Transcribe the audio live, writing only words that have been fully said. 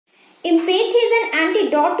Empathy is an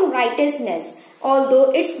antidote to righteousness, although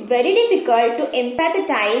it's very difficult to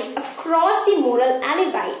empathize across the moral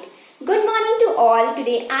divide. Good morning to all.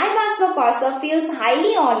 Today I, Vasma Kausa, feels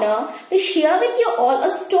highly honored to share with you all a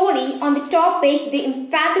story on the topic the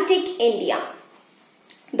empathetic India.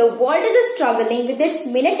 The world is struggling with its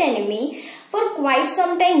minute enemy for quite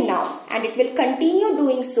some time now, and it will continue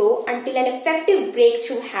doing so until an effective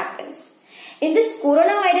breakthrough happens. In this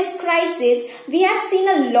coronavirus crisis, we have seen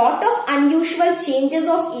a lot of unusual changes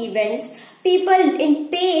of events, people in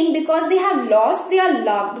pain because they have lost their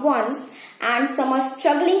loved ones, and some are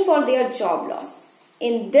struggling for their job loss.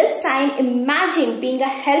 In this time, imagine being a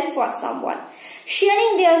help for someone,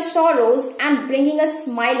 sharing their sorrows and bringing a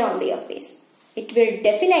smile on their face. It will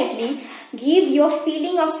definitely give you a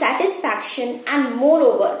feeling of satisfaction and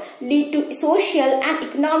moreover lead to social and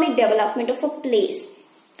economic development of a place.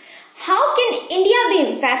 How can India be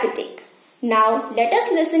empathetic? Now let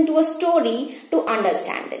us listen to a story to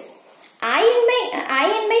understand this. I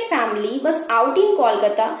and my family was out in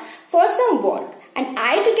Kolkata for some work and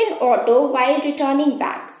I took an auto while returning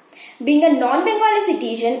back. Being a non-Bengali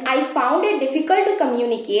citizen, I found it difficult to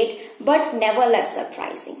communicate but never less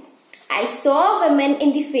surprising. I saw a woman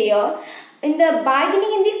in the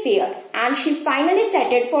bargaining in the fair, and she finally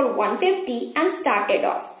settled for 150 and started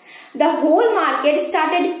off. The whole market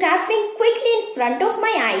started clapping quickly in front of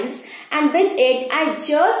my eyes, and with it I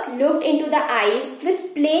just looked into the eyes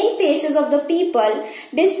with plain faces of the people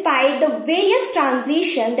despite the various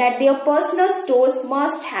transitions that their personal stores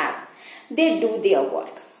must have. They do their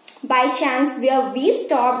work. By chance, where we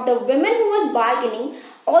stopped, the woman who was bargaining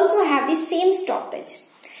also had the same stoppage.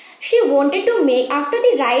 After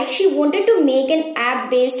the ride, she wanted to make an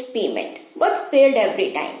app-based payment, but failed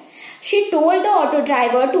every time. She told the auto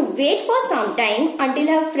driver to wait for some time until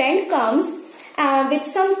her friend comes with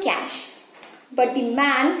some cash. But the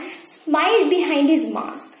man smiled behind his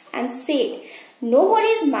mask and said, "No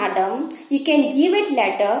worries, madam, you can give it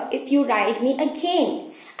later if you ride me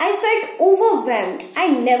again." I felt overwhelmed. I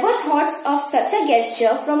never thought of such a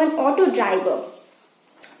gesture from an auto driver.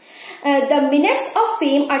 The minutes of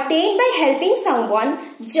fame attained by helping someone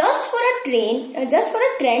just for a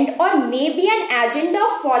trend or maybe an agenda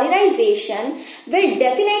of polarization will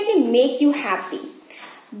definitely make you happy.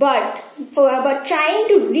 But trying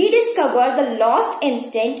to rediscover the lost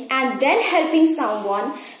instinct and then helping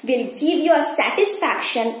someone will give you a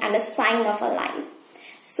satisfaction and a sign of a life.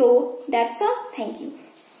 So that's all. Thank you.